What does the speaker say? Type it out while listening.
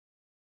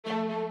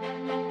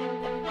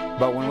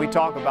But when we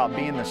talk about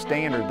being the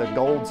standard, the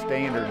gold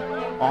standard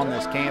on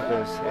this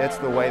campus, it's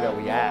the way that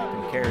we act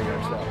and carry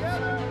ourselves.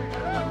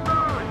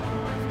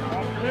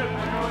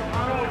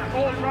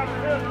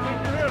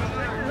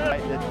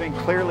 It's been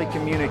clearly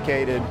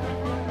communicated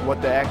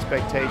what the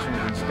expectations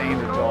and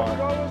standards are.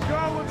 Let's go.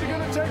 What's it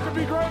going to take to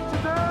be great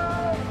today?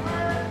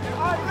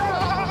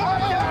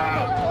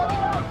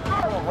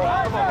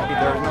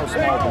 There's no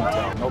small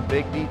detail, no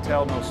big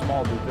detail, no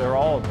small detail.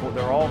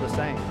 They're all the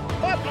same.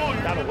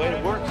 Got a way to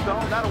work,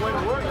 Stone. Got a way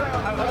to work.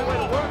 Got a way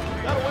to work.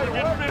 Got a way to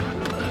work. Run it.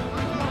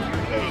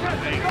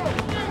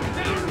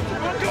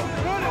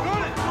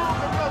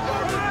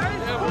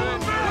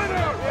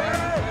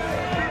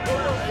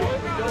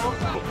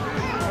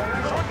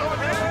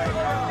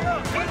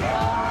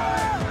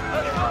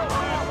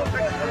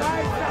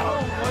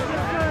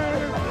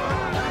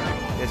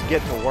 It's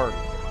get to work.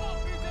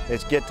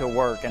 It's get to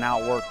work and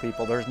outwork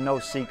people. There's no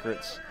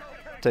secrets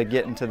to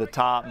getting to the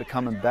top,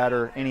 becoming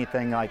better,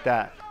 anything like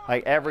that.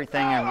 Like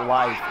everything in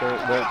life,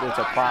 it's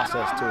a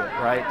process to it,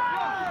 right?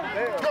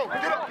 Go,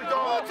 get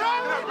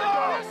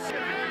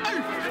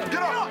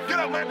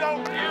up,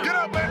 Lando. Get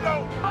up,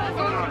 Lando.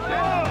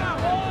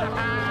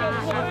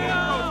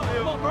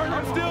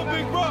 I'm still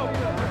big bro.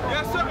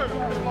 Yes, sir.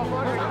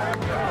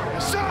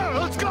 Yes, sir.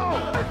 Let's go.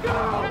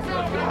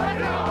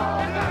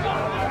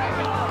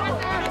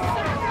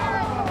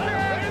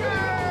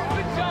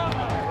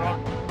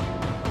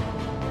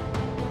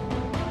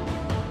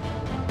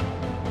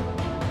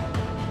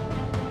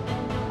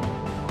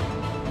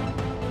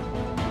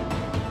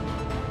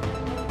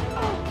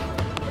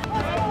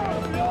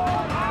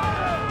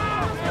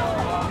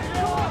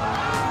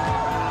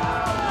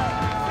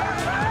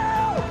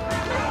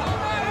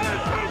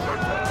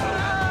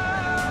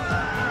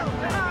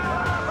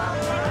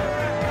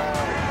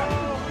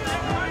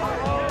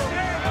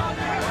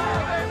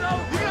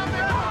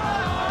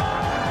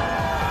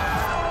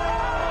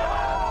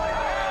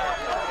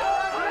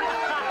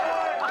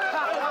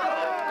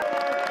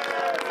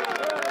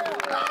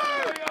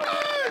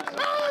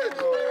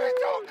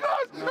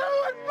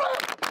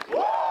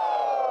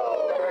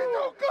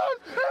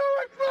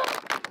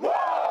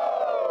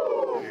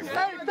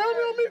 Hey, family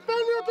on me,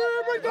 family on three,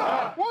 everybody go.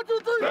 1, 2,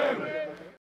 3. Family.